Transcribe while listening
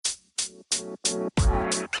What's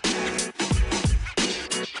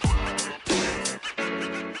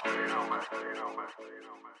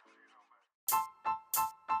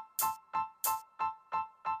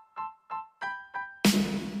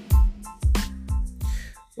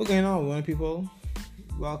going on, one people?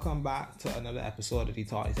 Welcome back to another episode of the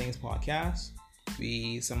Talk Things podcast.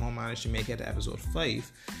 We somehow managed to make it to episode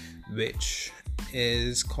 5, which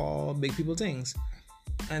is called Big People Things.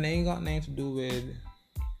 And it ain't got nothing to do with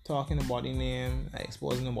talking about the name,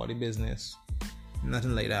 exposing the body business.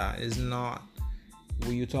 Nothing like that. It's not what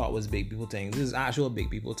you thought was big people things. This is actual big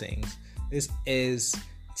people things. This is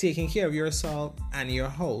taking care of yourself and your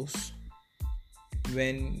house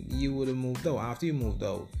when you would have moved out, after you moved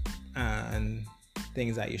out, and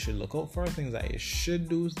things that you should look out for, things that you should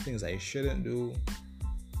do, things that you shouldn't do,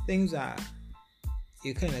 things that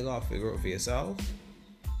you kind of gotta figure out for yourself,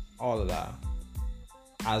 all of that.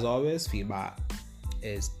 As always, feedback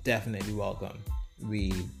is definitely welcome.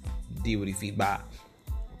 We deal with the feedback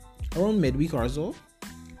around midweek or so.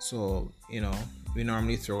 So, we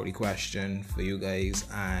normally throw out the question for you guys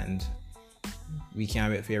and we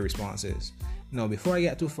can't wait for your responses. Now, before I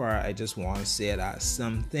get too far, I just want to say that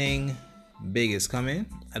something big is coming.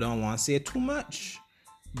 I don't want to say too much,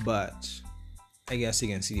 but I guess you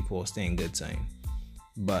can see the posting in good time.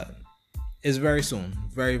 But it's very soon,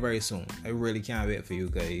 very, very soon. I really can't wait for you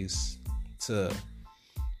guys to,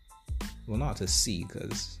 well, not to see,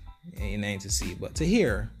 because it ain't to see, but to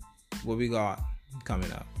hear what we got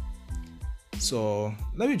coming up. So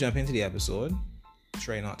let me jump into the episode.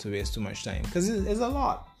 Try not to waste too much time, because it's a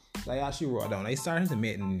lot. I actually wrote down. I started to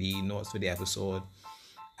make the notes for the episode,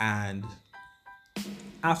 and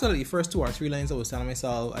after the first 2 or 3 lines, I was telling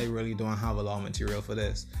myself I really don't have a lot of material for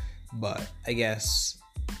this. But I guess,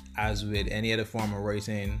 as with any other form of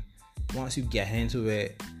writing, once you get into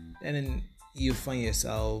it, then you find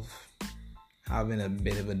yourself having a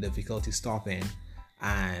bit of a difficulty stopping,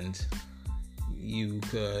 and you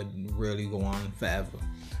could really go on forever.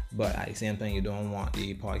 But at the same time, you don't want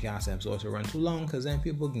the podcast episode to run too long, because then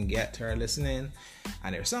people can get tired listening.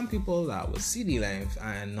 And there's some people that will see the length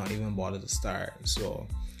and not even bother to start. So,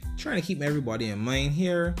 trying to keep everybody in mind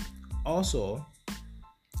here. Also,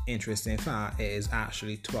 interesting fact, it is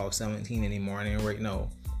actually 12:17 in the morning right now.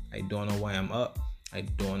 I don't know why I'm up. I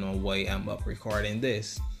don't know why I'm up recording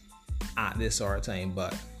this at this sort of time,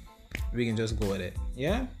 but we can just go with it.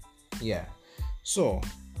 Yeah? So,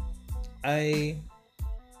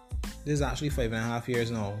 this is actually 5.5 years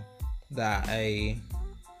now that I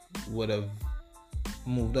would have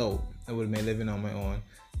moved out. I would have been living on my own.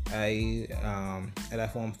 I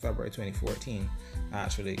left home February 2014,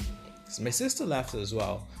 actually. So my sister left as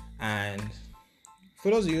well. And for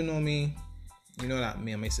those of you who know me, you know that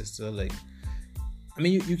me and my sister,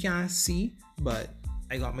 you can't see, but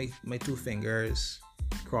I got my 2 fingers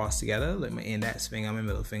crossed together, like my index finger and my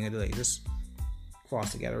middle finger, just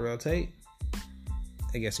crossed together real tight.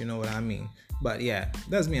 I guess you know what I mean. But yeah,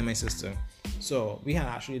 that's me and my sister. So we had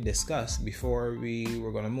actually discussed before we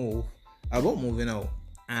were going to move about moving out.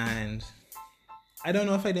 And I don't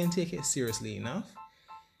know if I didn't take it seriously enough,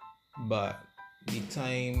 but the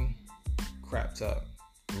time crept up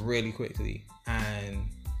really quickly. And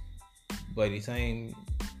by the time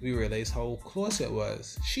we realized how close it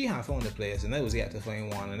was, she had found a place and I was yet to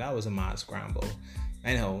find one. And that was a mad scramble.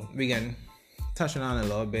 I know, we can touch on it a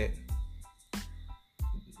little bit.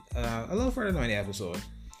 A little further down the episode.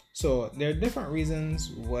 So there are different reasons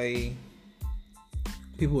why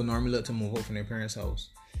people would normally look to move out from their parents' house.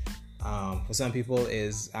 For some people,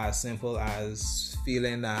 is as simple as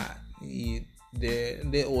feeling that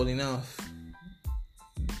they're old enough.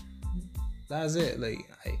 That's it.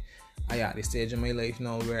 I at the stage in my life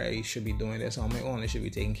now where I should be doing this on my own. I should be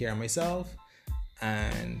taking care of myself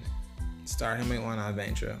and starting my own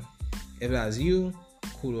adventure. If that's you,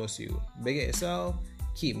 kudos to you. Big it yourself.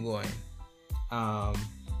 Keep going.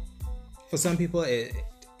 For some people, it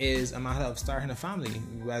is a matter of starting a family.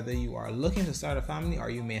 Whether you are looking to start a family or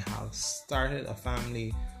you may have started a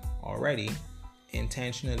family already,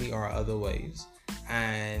 intentionally or otherwise,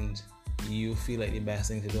 and you feel like the best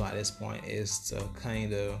thing to do at this point is to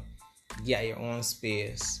kind of get your own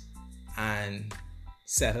space and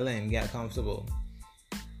settle in, get comfortable.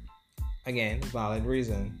 Again, valid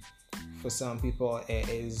reason. For some people, it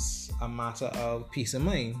is a matter of peace of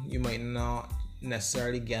mind. You might not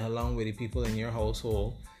necessarily get along with the people in your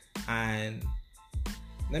household. And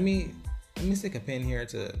let me stick a pin here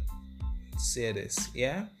to say this,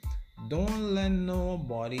 yeah? Don't let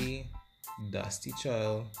nobody, dusty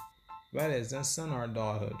child, whether it's a son or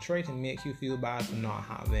daughter, try to make you feel bad for not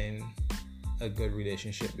having a good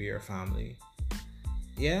relationship with your family.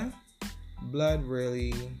 Yeah? blood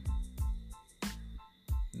really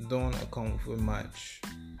don't account for much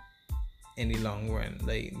in the long run.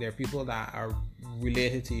 Like, there are people that are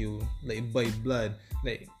related to you, like, by blood.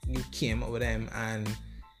 Like, you came up with them and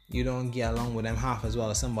you don't get along with them half as well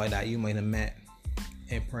as somebody that you might have met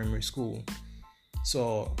in primary school.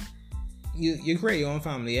 So you create your own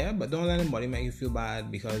family, yeah, but don't let anybody make you feel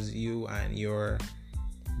bad because you and your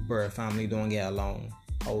birth family don't get along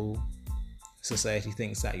how society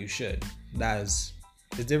thinks that you should. It's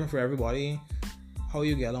different for everybody. How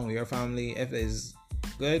you get along with your family, if it's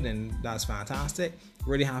good, then that's fantastic.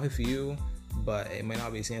 Really happy for you, but it might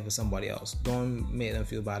not be the same for somebody else. Don't make them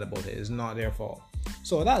feel bad about it. It's not their fault.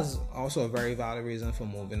 So that's also a very valid reason for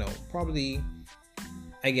moving out. Probably,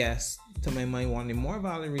 I guess, to my mind, one of the more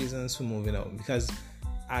valid reasons for moving out, because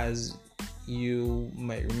as you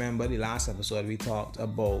might remember, the last episode we talked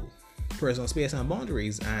about personal space and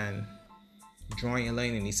boundaries and drawing a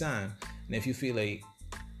line in the sand. And if you feel like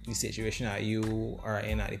the situation that you are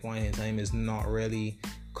in at the point in time is not really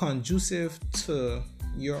conducive to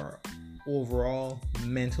your overall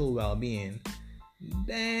mental well-being,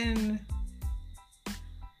 then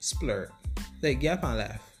splurt. Like, get up and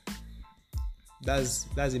left. That's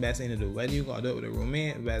the best thing to do. Whether you gotta do it with a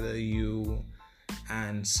roommate, whether you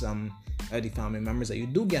and some of the family members that you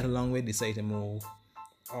do get along with decide to move,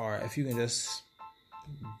 or if you can just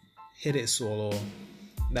hit it solo,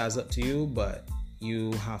 that's up to you, but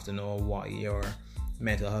you have to know what your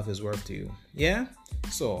mental health is worth to you. Yeah?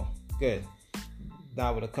 So, good.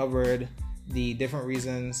 That would have covered the different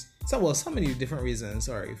reasons. Some of the different reasons,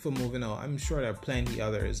 for moving out. I'm sure there are plenty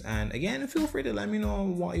others. And again, feel free to let me know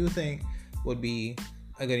what you think would be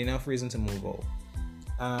a good enough reason to move out.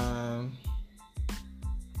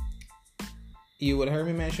 You would have heard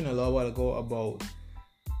me mention a little while ago about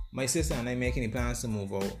my sister and I making the plans to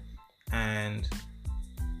move out. And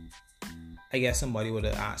I guess somebody would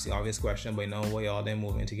have asked the obvious question, but no, why y'all then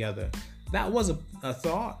moving together? That was a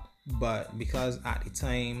thought, but because at the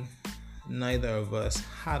time neither of us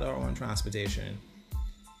had our own transportation,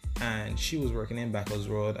 and she was working in Beckles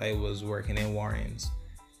Road, I was working in Warrens,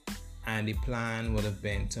 and the plan would have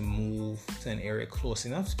been to move to an area close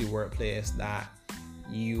enough to the workplace that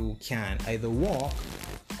you can either walk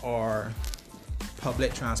or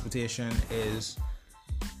public transportation is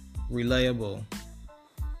reliable,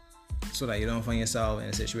 so that you don't find yourself in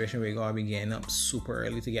a situation where you gotta be getting up super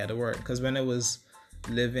early to get to work. Because when I was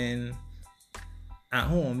living at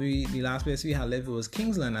home, the last place we had lived was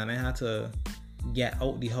Kingsland, and I had to get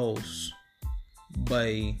out the house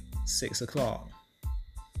by 6 o'clock.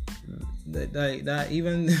 That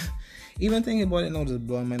even thinking about it now just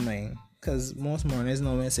blowing my mind. Because most mornings, at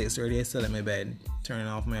 6:30, I still in my bed, turning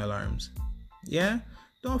off my alarms. Yeah?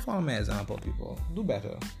 Don't follow my example, people. Do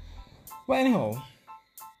better. But anyhow,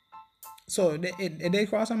 so it did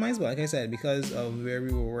cross our minds, but like I said, because of where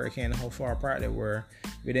we were working and how far apart they were,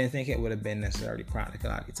 we didn't think it would have been necessarily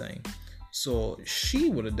practical at the time. So she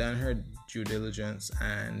would have done her due diligence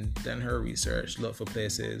and done her research, looked for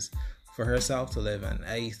places for herself to live in.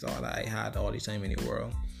 I thought I had all the time in the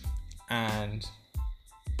world, and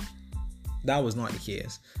that was not the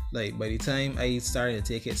case. Like, by the time I started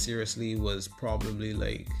to take it seriously was probably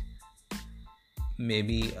like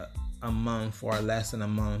maybe a month or less than a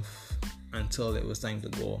month until it was time to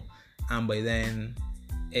go. And by then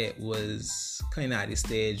it was kind of at the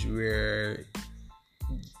stage where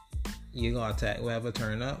you gotta take whatever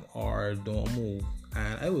turn up or don't move.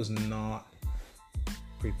 And I was not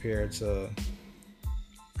prepared to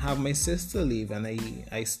have my sister leave and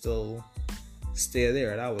I still stay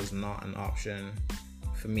there. That was not an option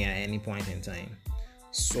for me at any point in time.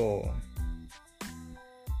 So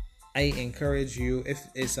I encourage you, if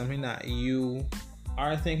it's something that you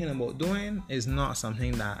are thinking about doing, it's not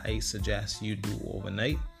something that I suggest you do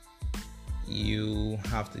overnight. You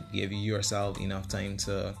have to give yourself enough time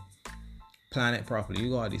to plan it properly.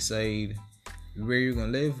 You gotta decide where you're gonna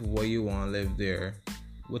live, where you want to live there,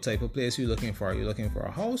 what type of place you're looking for. Are you looking for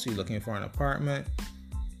a house? Are you looking for an apartment?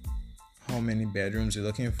 How many bedrooms you're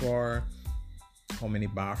looking for? How many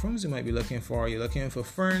bathrooms you might be looking for? You're looking for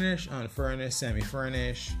furnished, unfurnished,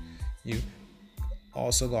 semi-furnished. You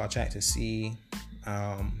also gotta check to see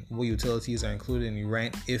what utilities are included in the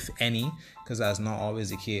rent, if any, because that's not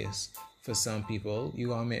always the case for some people. You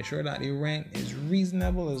gotta make sure that the rent is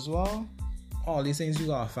reasonable as well. All these things you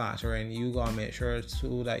gotta factor in. You gotta make sure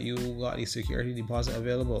too that you got the security deposit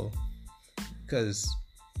available, because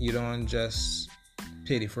you don't just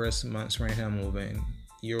pay the first month's rent and move in.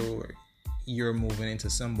 You're moving into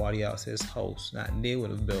somebody else's house that they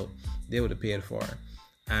would have built, they would have paid for,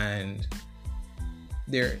 and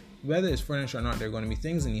there whether it's furniture or not, there are going to be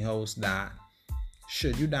things in the house that,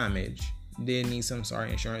 should you damage, they need some sort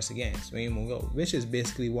of insurance against when you move out, which is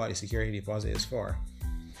basically what the security deposit is for.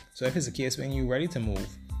 So if it's a case when you're ready to move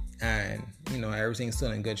and everything's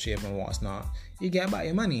still in good shape and what's not, you get back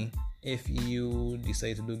your money. If you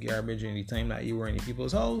decide to do garbage in the time that you were in the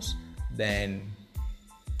people's house, then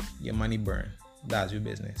your money burn. That's your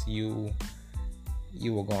business. You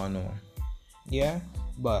were going on. Yeah,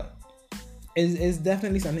 but it's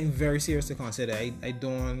definitely something very serious to consider. I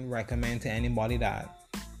don't recommend to anybody that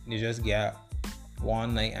you just get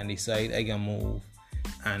one night and decide I can move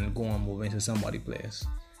and go and move into somebody's place.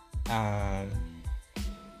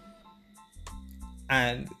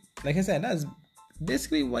 And like I said, that's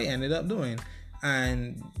basically what I ended up doing.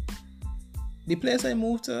 And the place I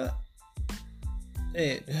moved to,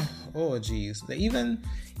 like even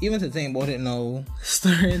to think about it now,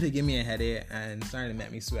 starting to give me a headache and starting to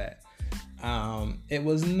make me sweat. It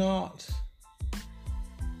was not.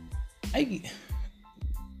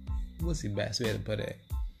 What's the best way to put it?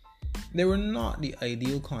 They were not the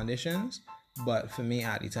ideal conditions, but for me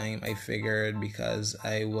at the time, I figured because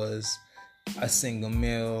I was a single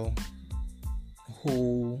male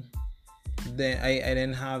who then I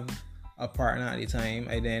didn't have a partner at the time.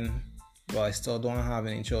 I still don't have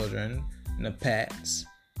any children, no pets,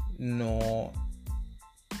 no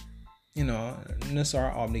sort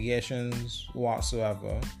of obligations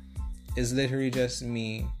whatsoever. It's literally just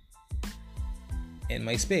me in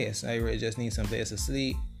my space. I really just need some place to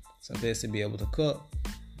sleep, some place to be able to cook,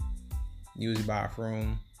 use the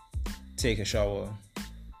bathroom, take a shower,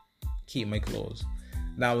 keep my clothes.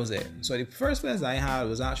 That was it. So the first place I had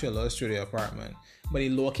was actually a little studio apartment, but the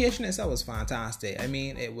location itself was fantastic. I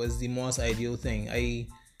mean, it was the most ideal thing. I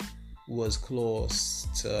was close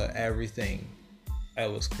to everything. I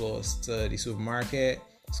was close to the supermarket, I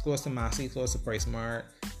was close to Massey, close to Price Mart.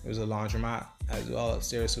 There was a laundromat as well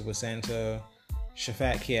upstairs, Super Center,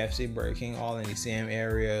 Shafat, KFC, Burger King, all in the same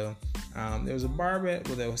area. There was a barber.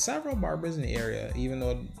 Well, there were several barbers in the area, even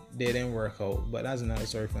though they didn't work out. But that's another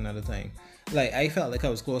story for another time. Like, I felt like I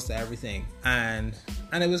was close to everything, and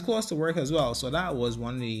it was close to work as well. So that was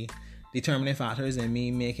one of the determining factors in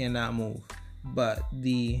me making that move. But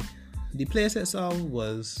the place itself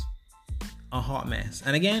was a hot mess.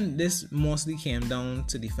 And again, this mostly came down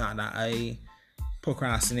to the fact that I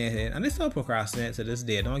procrastinated, and I still procrastinate to this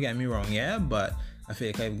day, don't get me wrong, but I feel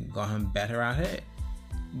like I've gotten better at it.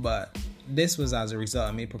 But this was as a result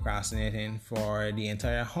of me procrastinating for the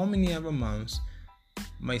entire how many ever months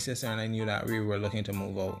my sister and I knew that we were looking to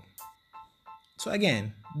move out. So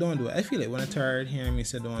again, don't do it. I feel like when I tired hearing me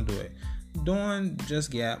say don't do it, don't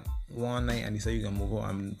just get one night and decide you can move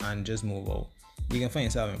out and just move out. You can find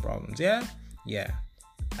yourself in problems. Yeah,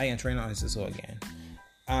 I can try not to do so again.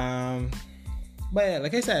 But yeah,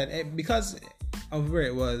 like I said, because of where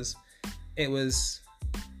it was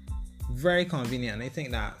very convenient. And I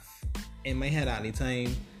think that in my head at the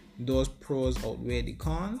time, those pros outweighed the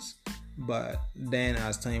cons. But then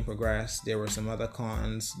as time progressed, there were some other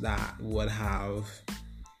cons that would have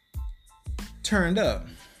turned up,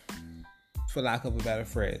 for lack of a better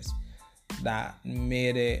phrase, that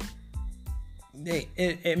made it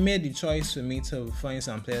made the choice for me to find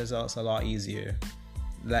some place else a lot easier.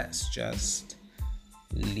 Let's just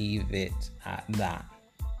leave it at that.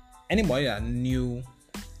 Anybody that knew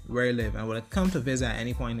where I live and would have come to visit at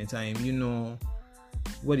any point in time, you know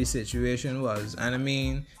what the situation was. And I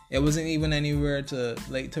mean, it wasn't even anywhere to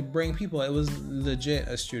bring people. It was legit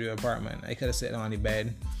a studio apartment. I could have sat on the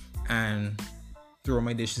bed and throw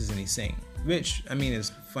my dishes in the sink, which I mean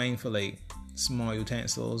is fine for like small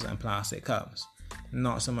utensils and plastic cups,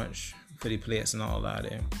 not so much for the plates and all that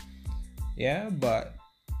there. Yeah, but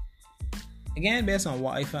again, based on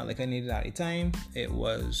what I felt like I needed at the time, it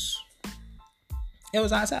was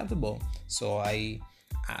acceptable. So I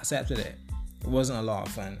accepted it. It wasn't a lot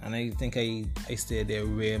of fun, and I think I stayed there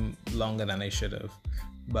way longer than I should have.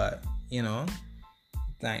 But,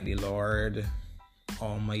 thank the Lord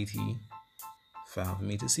Almighty for helping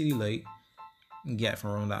me to see the light and get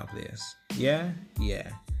from around that place. Yeah.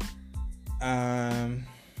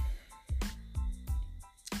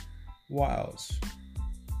 What else?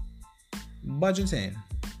 Budgeting.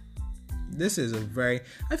 This is I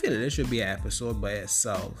feel like this should be an episode by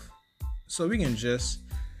itself. So we can just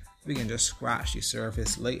scratch the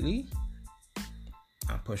surface lightly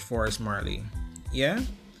and push forward smartly. Yeah?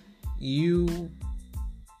 You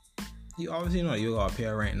obviously know you gotta pay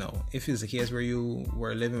rent now. If it's the case where you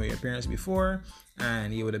were living with your parents before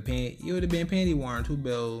and you would have been paying the 1 or 2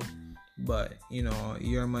 bill, but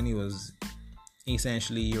your money was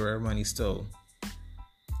essentially your money still.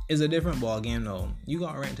 is a different ball game though. You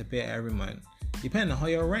got rent to pay every month. Depending on how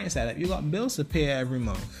your rent set up, you got bills to pay every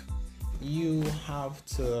month. You have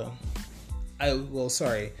to.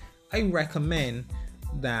 I recommend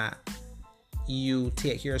that you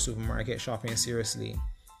take your supermarket shopping seriously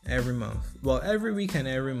every month. Well, every week and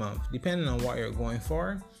every month, depending on what you're going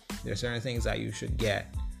for. There are certain things that you should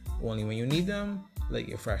get only when you need them, like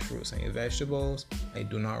your fresh fruits and your vegetables. I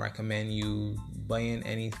do not recommend you buying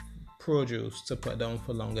any produce to put down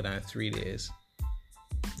for longer than 3 days.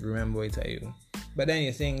 Remember what I tell you. But then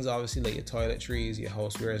your things, obviously, like your toiletries, your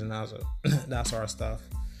housewares, and that sort of stuff,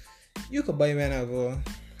 you could buy whenever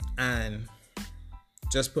and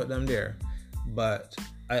just put them there. But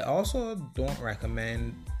I also don't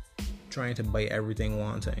recommend trying to buy everything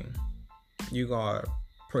one time. You gotta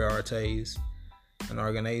prioritize and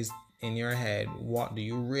organize in your head, what do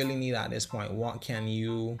you really need at this point? What can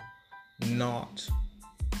you not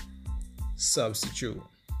substitute?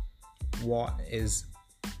 What is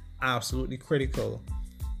absolutely critical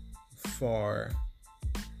for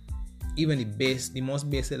even the most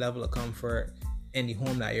basic level of comfort in the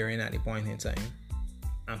home that you're in at the point in time,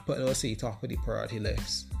 and put those to the top of the priority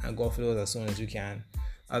list and go for those as soon as you can.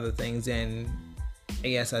 Other things, then I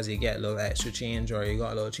guess as you get a little extra change or you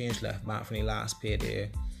got a little change left back from the last payday,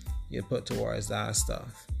 you put towards that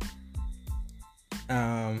stuff.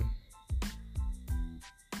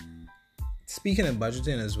 Speaking of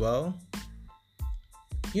budgeting as well,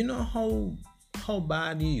 you know how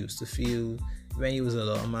bad you used to feel when you was a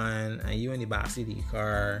little man and you in the backseat of the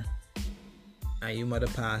car and you mother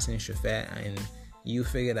passing Shafet and you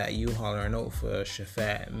figure that you hollering out for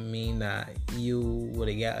Shafet mean that you would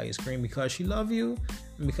have got ice cream because she love you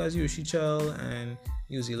and because you was she chill and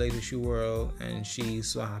you was the latest shoe world and she's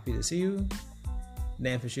so happy to see you.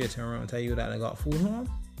 Then for she to turn around and tell you that they got food home,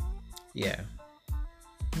 yeah,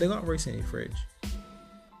 they got rice in the fridge.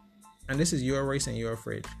 And this is your rice in your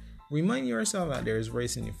fridge. Remind yourself that there is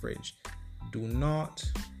rice in the fridge. Do not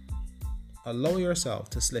allow yourself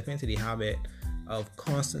to slip into the habit of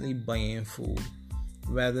constantly buying food.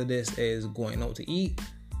 Whether this is going out to eat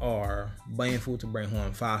or buying food to bring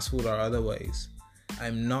home, fast food or otherwise.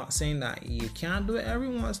 I'm not saying that you can't do it every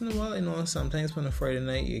once in a while. You know, sometimes on a Friday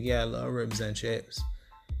night you get a little ribs and chips,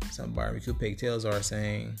 some barbecue pigtails or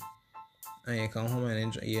saying, and you come home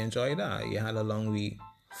and you enjoy that. You had a long week.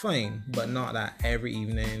 Fine, but not that every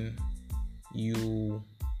evening you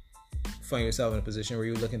find yourself in a position where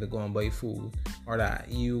you're looking to go and buy food, or that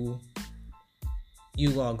you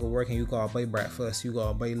gotta go work and you gotta buy breakfast, you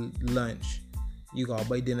gotta buy lunch, you gotta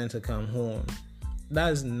buy dinner to come home.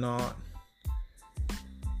 That is not.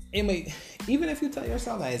 It might, even if you tell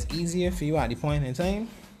yourself that it's easier for you at the point in time,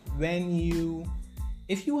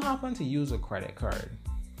 if you happen to use a credit card,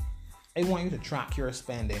 I want you to track your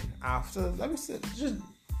spending after, let me say,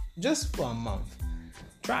 just for a month.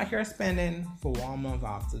 Track your spending for 1 month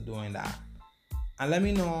after doing that. And let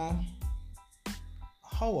me know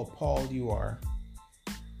how appalled you are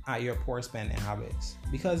at your poor spending habits.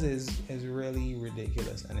 Because it's really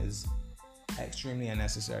ridiculous and is extremely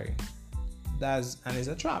unnecessary. And it's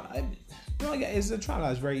a trap. It's a trap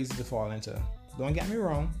that's very easy to fall into. Don't get me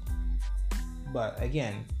wrong. But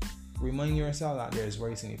again, remind yourself that there's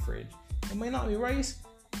rice in the fridge. It might not be rice.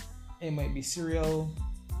 It might be cereal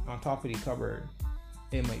on top of the cupboard.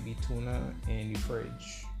 It might be tuna in the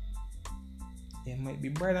fridge. It might be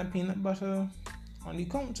bread and peanut butter on the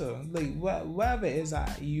counter. Like whatever it is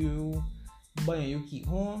that you buy and you keep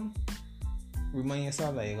home, remind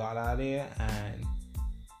yourself that you got out there and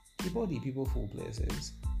keep all the people food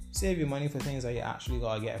places. Save your money for things that you actually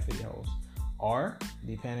gotta get for the house. Or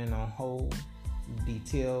depending on how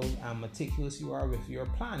detailed and meticulous you are with your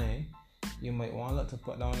planning, you might want to look to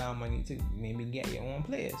put down that money to maybe get your own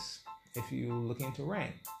place if you're looking to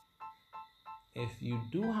rent. If you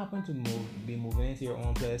do happen to be moving into your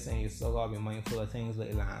own place and you still gotta be mindful of things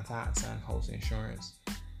like land tax and house insurance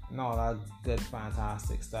and all that good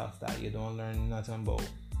fantastic stuff that you don't learn nothing about.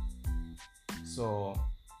 So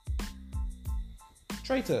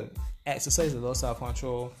try to exercise a little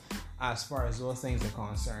self-control as far as those things are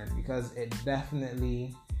concerned, because it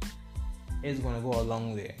definitely is going to go a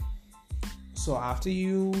long way. So after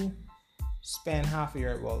you spend half of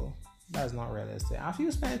your, well, that's not realistic. After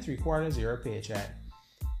you spend 3/4 of your paycheck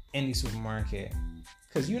in the supermarket,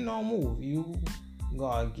 because you know move, you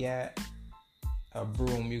gotta get a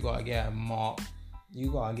broom, you gotta get a mop,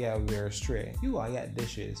 you gotta get a wear tray, you gotta get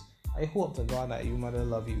dishes. I hope to God that your mother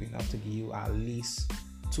love you enough to give you at least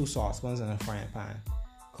 2 saucepans and a frying pan,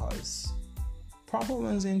 because proper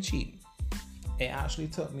ones ain't cheap. It actually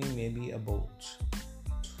took me maybe about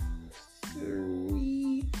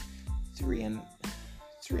three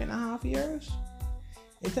 3.5 years.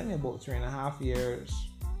 It took me about 3.5 years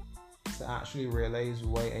to actually realize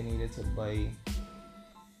why I needed to buy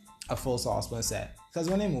a full saucepan set. Because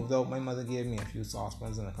when I moved out, my mother gave me a few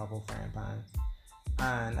saucepans and a couple frying pans,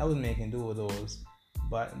 and I was making do with those.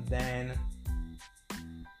 But then,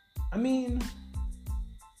 I mean,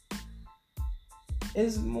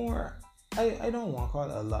 it's more, I don't want to call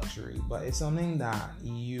it a luxury, but it's something that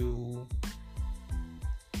you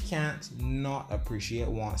can't not appreciate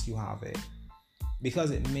once you have it,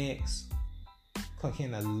 because it makes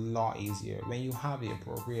cooking a lot easier when you have the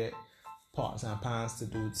appropriate pots and pans to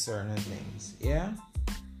do certain things. Yeah,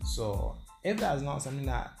 so if that's not something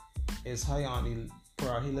that is high on the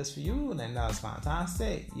priority list for you, then that's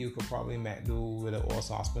fantastic. You could probably make do with an old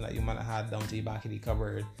saucepan that you might have had down to the back of the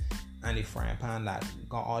cupboard, and the frying pan that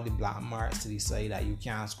got all the black marks to the side that you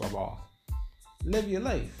can't scrub off. Live your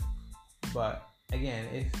life. But again,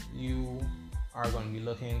 if you are going to be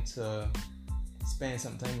looking to spend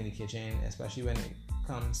some time in the kitchen, especially when it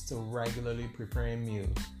comes to regularly preparing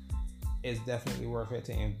meals, it's definitely worth it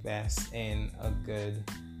to invest in a good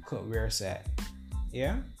cookware set.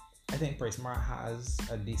 Yeah, I think PriceSmart has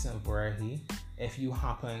a decent variety. If you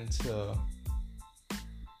happen to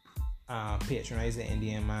patronize the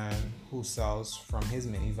Indian man who sells from his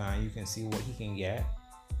minivan, you can see what he can get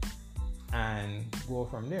and go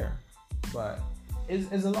from there. But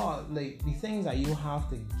it's a lot, like the things that you have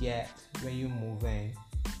to get when you move in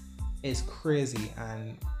is crazy,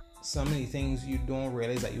 and some of the things you don't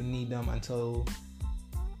realize that you need them until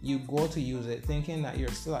you go to use it, thinking that you're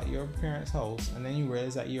still at your parents' house, and then you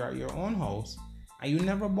realize that you're at your own house and you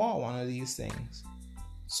never bought one of these things.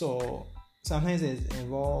 So sometimes it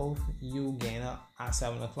involves you getting up at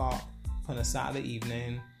 7 o'clock on a Saturday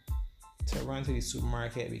evening to run to the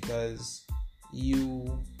supermarket because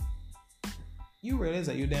you realize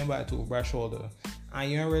that you didn't buy a toothbrush holder,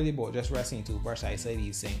 and you don't really bought just resting toothbrush. I say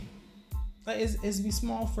these things. Like it's the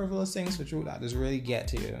small frivolous things for truth that just really get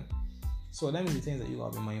to you. So that is the things that you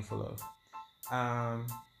gotta be mindful of. I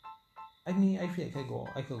mean, I feel like I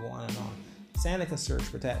could go on and on. Saying like a surge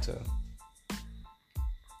protector.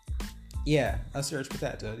 Yeah, a surge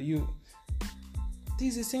protector.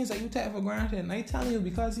 These are things that you take for granted, and I tell you,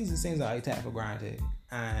 because these are things that I take for granted,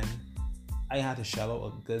 and I had to shell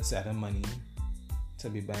out a good set of money to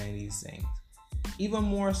be buying these things. Even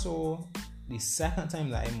more so the second time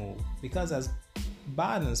that I moved, because as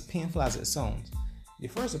bad and as painful as it sounds, the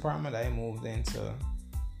first apartment that I moved into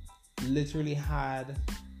literally had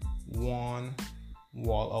one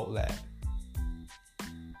wall outlet.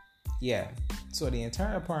 Yeah, so the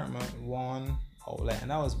entire apartment, one outlet, and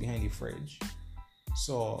that was behind the fridge.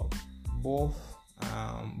 So both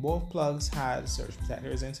plugs had surge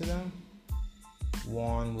protectors into them.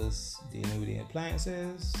 One was dealing with the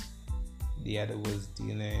appliances, the other was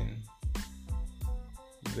dealing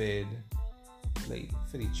with like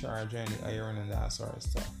for the charger and the iron and that sort of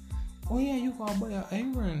stuff. Oh yeah, you gotta buy an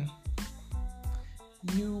iron.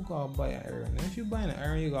 And if you buy an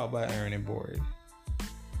iron, you gotta buy an ironing board.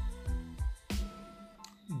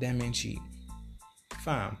 Them ain't cheap.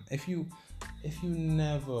 Fam, if you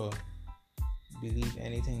never believe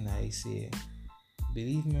anything that I say,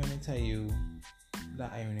 believe me when I tell you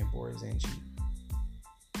that ironing boards ain't cheap.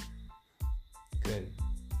 Good.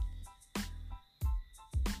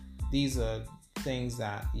 These are things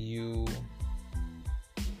that you,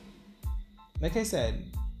 like I said,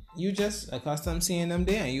 you just accustomed seeing them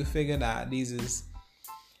there, and you figure that these are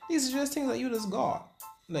just things that you just got.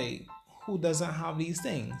 Like, who doesn't have these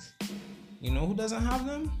things? You know who doesn't have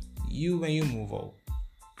them? You, when you move out.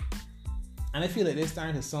 And I feel like they're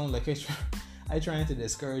starting to sound like I trying to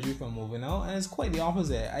discourage you from moving out, and it's quite the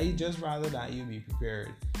opposite. I just rather that you be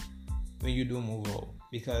prepared when you do move out,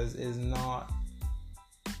 because it's not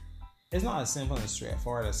as simple and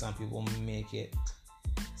straightforward as some people make it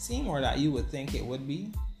seem, or that you would think it would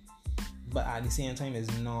be. But at the same time, it's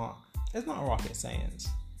not rocket science.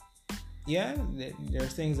 Yeah,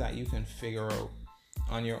 there's things that you can figure out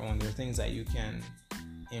on your own. There's things that you can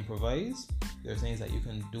improvise. There's things that you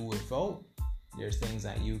can do without. There's things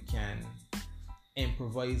that you can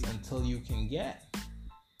improvise until you can get.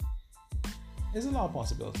 There's a lot of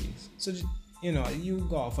possibilities. So, you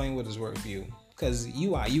gotta find what is work for you. Because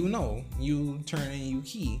you turn in you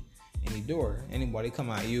key in the door. Anybody come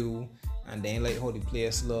at you and they ain't like how the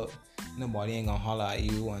place look, nobody ain't gonna holler at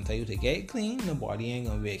you and tell you to get clean. Nobody ain't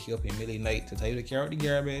gonna wake you up in the middle of the night to tell you to carry out the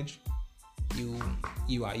garbage. You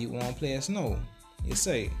one place, no. You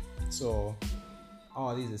say. So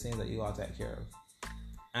all these are things that you gotta take care of.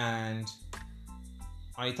 And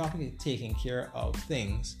on the topic of taking care of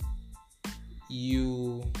things,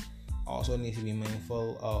 you also need to be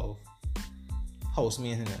mindful of house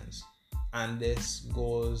maintenance. And this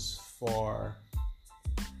goes for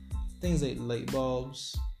things like light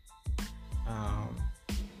bulbs.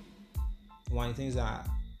 One of the things that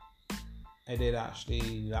I did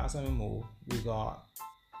actually, last time we moved, we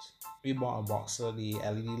bought a box of the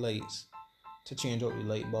LED lights to change out the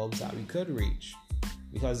light bulbs that we could reach.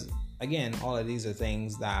 Because again, all of these are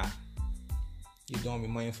things that you don't be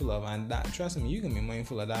mindful of, and that, trust me, you can be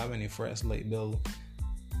mindful of that when your first light bill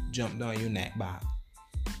jump down your neck back.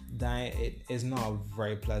 That it is not a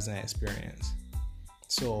very pleasant experience.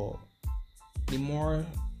 So the more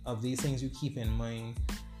of these things you keep in mind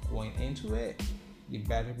going into it, the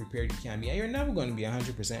better prepared you can be. And you're never going to be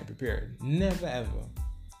 100% prepared. Never, ever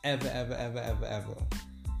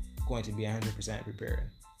going to be 100% prepared.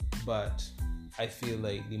 But I feel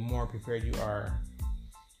like the more prepared you are,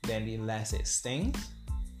 then the less it stings.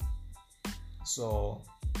 So,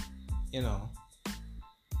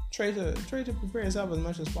 try to prepare yourself as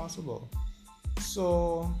much as possible.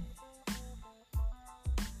 So,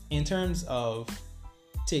 in terms of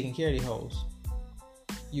taking care of the house,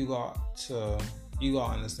 you got to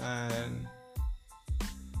understand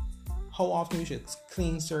how often you should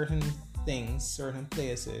clean certain things, certain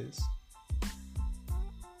places,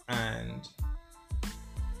 and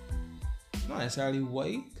not necessarily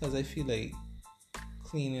why, because I feel like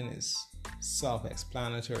cleaning is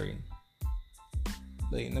self-explanatory.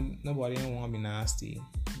 Like nobody don't want to be nasty,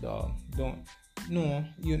 dog.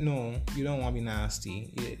 You don't want to be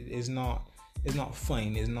nasty. It's not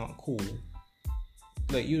fun. It's not cool.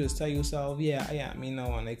 Like, you just tell yourself, no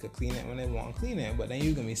one, they could clean it when they want to clean it, but then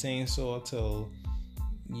you can be saying so till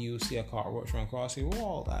you see a cockroach run across your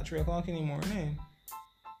wall at 3 o'clock in the morning.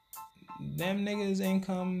 Them niggas ain't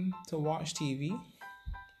come to watch TV.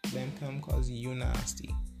 Them come cause you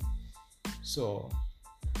nasty. So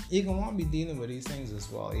you can want to be dealing with these things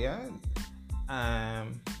as well, yeah?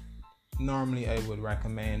 Normally I would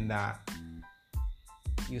recommend that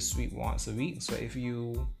you sweep once a week. So if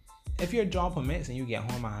your job permits and you get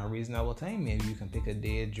home at a reasonable time, maybe you can pick a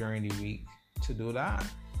day during the week to do that.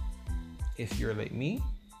 If you're like me,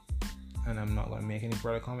 and I'm not going to make any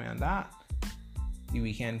further comment on that, the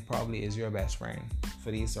weekend probably is your best friend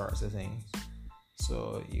for these sorts of things.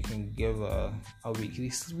 So you can give a weekly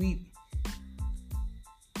sweep,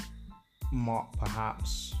 mop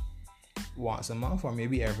perhaps once a month or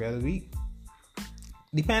maybe every other week,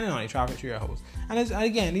 depending on the traffic to your house. And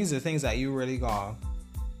again, these are things that you really got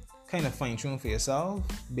kind of fine-tune for yourself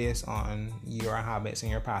based on your habits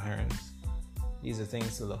and your patterns. These are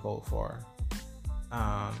things to look out for.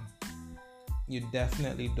 You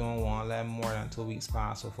definitely don't want to let more than 2 weeks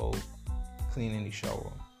pass without cleaning the shower.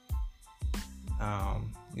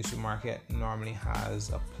 Your supermarket normally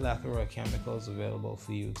has a plethora of chemicals available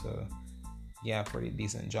for you to get a pretty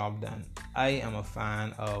decent job done. I am a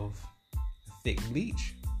fan of thick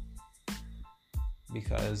bleach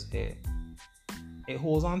because it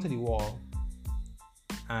holds onto the wall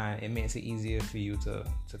and it makes it easier for you to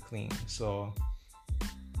clean. So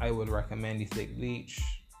I would recommend the thick bleach,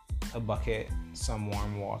 a bucket, some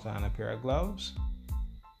warm water, and a pair of gloves,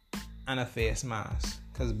 and a face mask,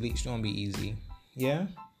 because bleach don't be easy. Yeah?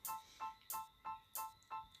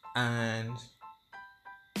 And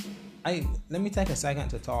let me take a second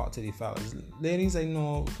to talk to the fellas. Ladies, I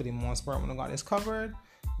know for the most part, when I got this covered,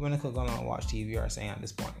 when I could go and watch TV or saying at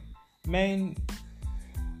this point. Men,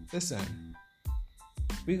 listen,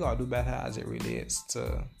 we gotta do better as it relates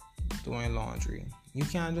to doing laundry. You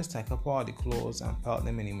can't just take up all the clothes and put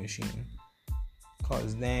them in the machine,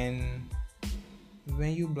 cause then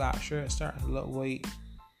when your black shirt start to look white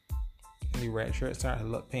and the red shirt start to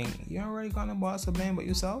look pink, you already gonna boss a blame but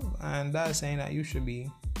yourself, and that's saying that you should be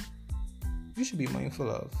mindful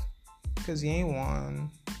of, cause you ain't want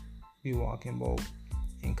be walking about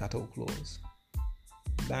in cut out clothes.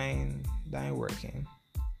 That ain't working.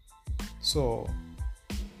 So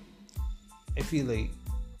I feel like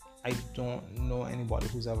I don't know anybody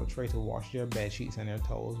who's ever tried to wash their bed sheets and their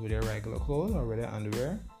towels with their regular clothes or with their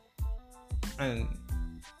underwear. And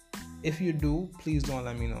if you do, please don't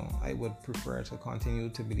let me know. I would prefer to continue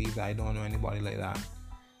to believe that I don't know anybody like that.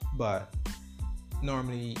 But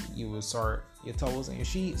normally you would sort your towels and your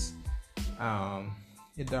sheets,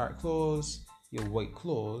 your dark clothes, your white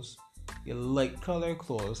clothes, your light color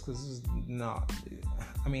clothes, because this is not,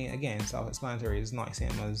 again, self-explanatory. It's not the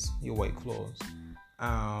same as your white clothes.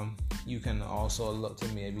 You can also look to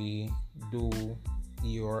maybe do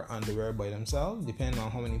your underwear by themselves, depending on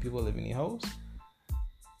how many people live in your house.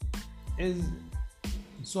 Is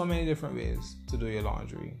so many different ways to do your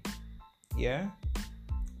laundry. Yeah?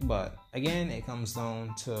 But again, it comes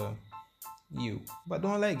down to you. But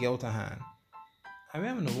don't let guilt a hand. I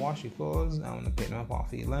remember to wash your clothes. I want to pick them up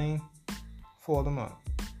off your lane. Fold them up.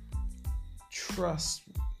 Trust.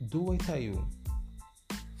 Do what I tell you.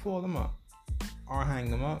 Fold them up. Or hang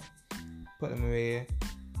them up. Put them away.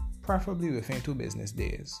 Preferably within 2 business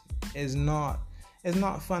days. It's not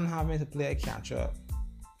fun having to play a catch up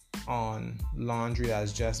on laundry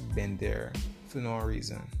that's just been there for no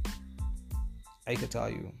reason. I could tell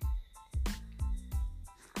you.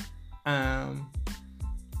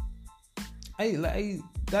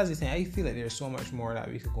 That's the thing. I feel like there's so much more that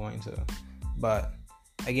we could go into, but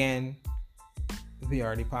again, we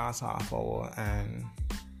already passed half hour, and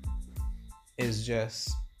it's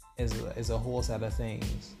a whole set of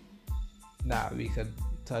things that we could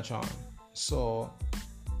touch on. So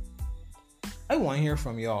I want to hear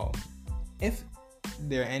from y'all. If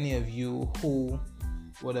there are any of you who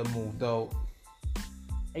would have moved out,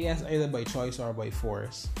 I guess either by choice or by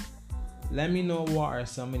force, let me know what are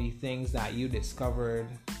some of the things that you discovered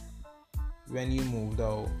when you moved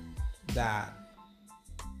out that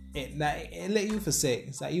it let you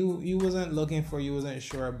forsake, that you wasn't looking for, you wasn't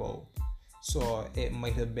sure about. So it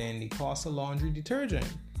might have been the cost of laundry detergent.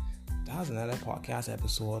 That was another podcast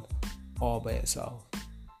episode all by itself.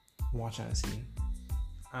 Watch and see.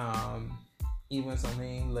 Even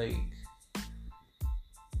something like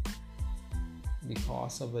the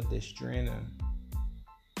cost of a dish drainer,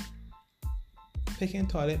 picking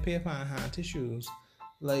toilet paper and hand tissues.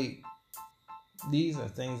 Like, these are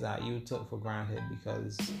things that you took for granted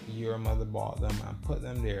because your mother bought them and put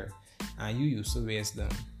them there, and you used to waste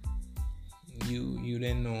them. You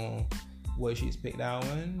didn't know what she's picked out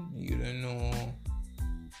in. You didn't know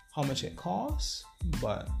how much it costs,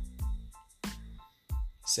 but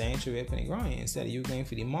saying to it penny grind, instead of you going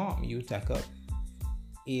for the mop, you take up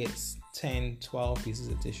 8, 10, 12 pieces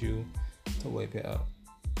of tissue to wipe it up.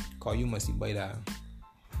 Cause you must buy that.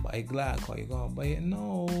 But I glad cause you gonna buy it.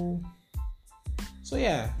 No. So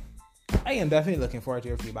yeah, I am definitely looking forward to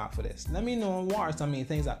your feedback for this. Let me know what are some of the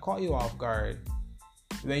things that caught you off guard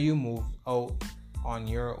when you moved out on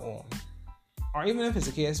your own. Or even if it's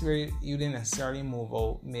a case where you didn't necessarily move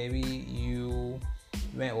out, maybe you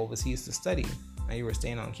went overseas to study and you were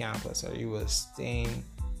staying on campus, or you were staying,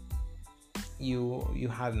 you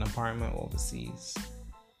had an apartment overseas.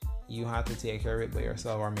 You had to take care of it by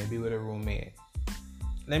yourself, or maybe with a roommate.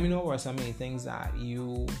 Let me know what are some of the things that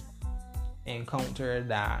you encountered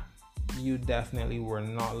that you definitely were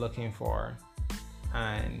not looking for,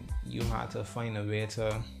 and you had to find a way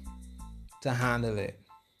to handle it.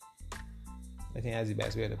 I think that's the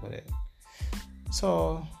best way to put it.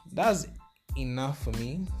 So that's enough for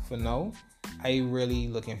me for now. I really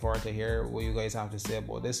looking forward to hear what you guys have to say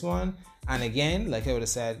about this one. And again, like I would have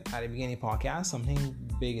said at the beginning of the podcast, something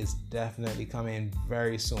big is definitely coming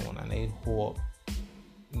very soon, and I hope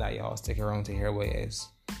that y'all stick around to hear what it is.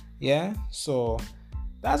 Yeah, so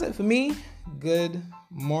that's it for me. Good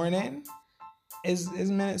morning. Is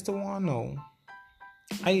minutes to 1? No.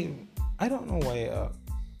 I don't know why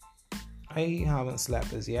I haven't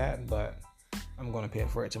slept as yet, but I'm gonna pay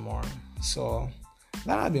for it tomorrow. So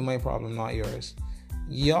that'll be my problem, not yours.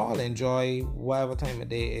 Y'all enjoy whatever time of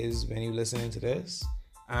day is when you're listening to this,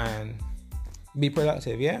 and be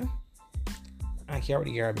productive, yeah? And carry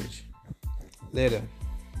the garbage. Later.